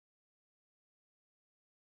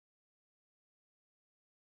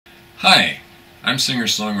Hi, I'm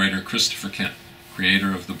singer-songwriter Christopher Kent,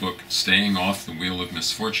 creator of the book Staying Off the Wheel of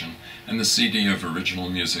Misfortune and the CD of original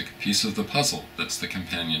music Piece of the Puzzle that's the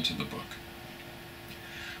companion to the book.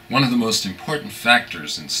 One of the most important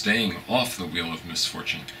factors in staying off the wheel of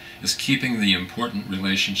misfortune is keeping the important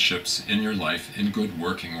relationships in your life in good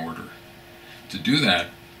working order. To do that,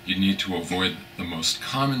 you need to avoid the most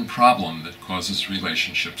common problem that causes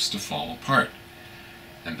relationships to fall apart,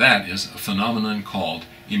 and that is a phenomenon called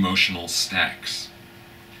emotional stacks.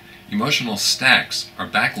 Emotional stacks are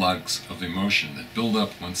backlogs of emotion that build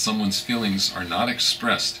up when someone's feelings are not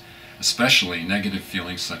expressed, especially negative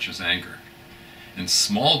feelings such as anger. In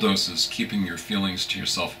small doses, keeping your feelings to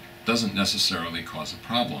yourself doesn't necessarily cause a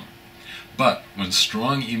problem. But when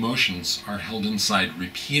strong emotions are held inside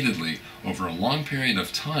repeatedly over a long period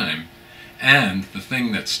of time, and the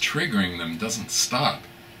thing that's triggering them doesn't stop,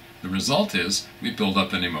 the result is we build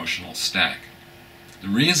up an emotional stack. The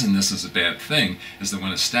reason this is a bad thing is that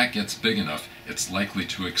when a stack gets big enough, it's likely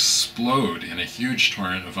to explode in a huge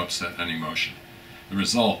torrent of upset and emotion. The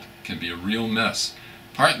result can be a real mess,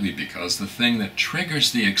 partly because the thing that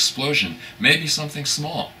triggers the explosion may be something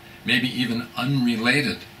small, maybe even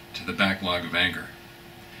unrelated to the backlog of anger.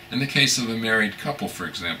 In the case of a married couple, for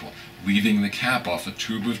example, leaving the cap off a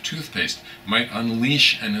tube of toothpaste might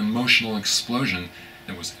unleash an emotional explosion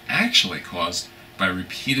that was actually caused by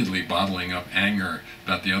repeatedly bottling up anger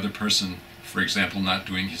about the other person, for example, not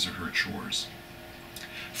doing his or her chores.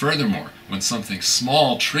 Furthermore, when something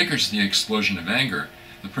small triggers the explosion of anger,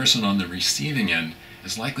 the person on the receiving end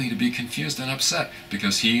is likely to be confused and upset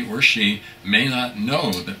because he or she may not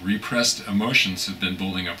know that repressed emotions have been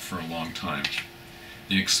building up for a long time.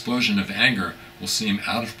 The explosion of anger will seem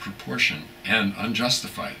out of proportion and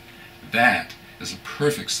unjustified. That is a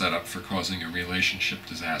perfect setup for causing a relationship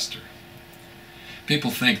disaster.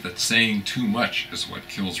 People think that saying too much is what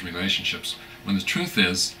kills relationships, when the truth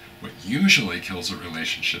is, what usually kills a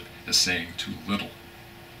relationship is saying too little.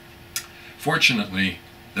 Fortunately,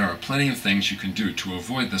 there are plenty of things you can do to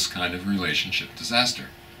avoid this kind of relationship disaster.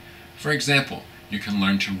 For example, you can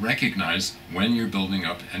learn to recognize when you're building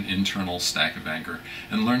up an internal stack of anger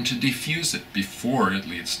and learn to diffuse it before it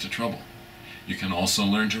leads to trouble. You can also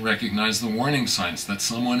learn to recognize the warning signs that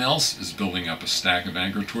someone else is building up a stack of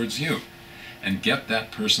anger towards you, and get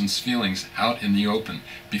that person's feelings out in the open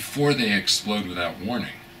before they explode without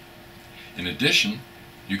warning. In addition,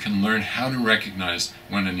 you can learn how to recognize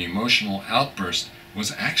when an emotional outburst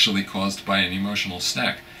was actually caused by an emotional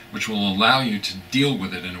stack, which will allow you to deal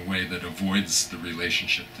with it in a way that avoids the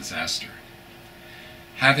relationship disaster.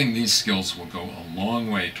 Having these skills will go a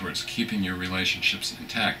long way towards keeping your relationships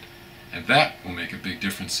intact, and that will make a big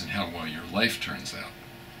difference in how well your life turns out.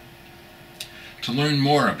 To learn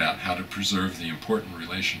more about how to preserve the important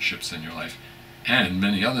relationships in your life, and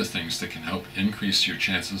many other things that can help increase your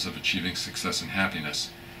chances of achieving success and happiness,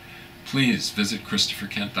 please visit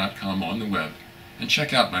ChristopherKent.com on the web and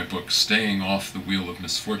check out my book Staying Off the Wheel of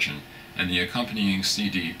Misfortune and the accompanying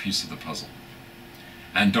CD Piece of the Puzzle.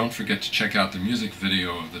 And don't forget to check out the music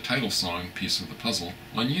video of the title song Piece of the Puzzle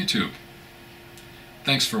on YouTube.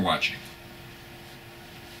 Thanks for watching.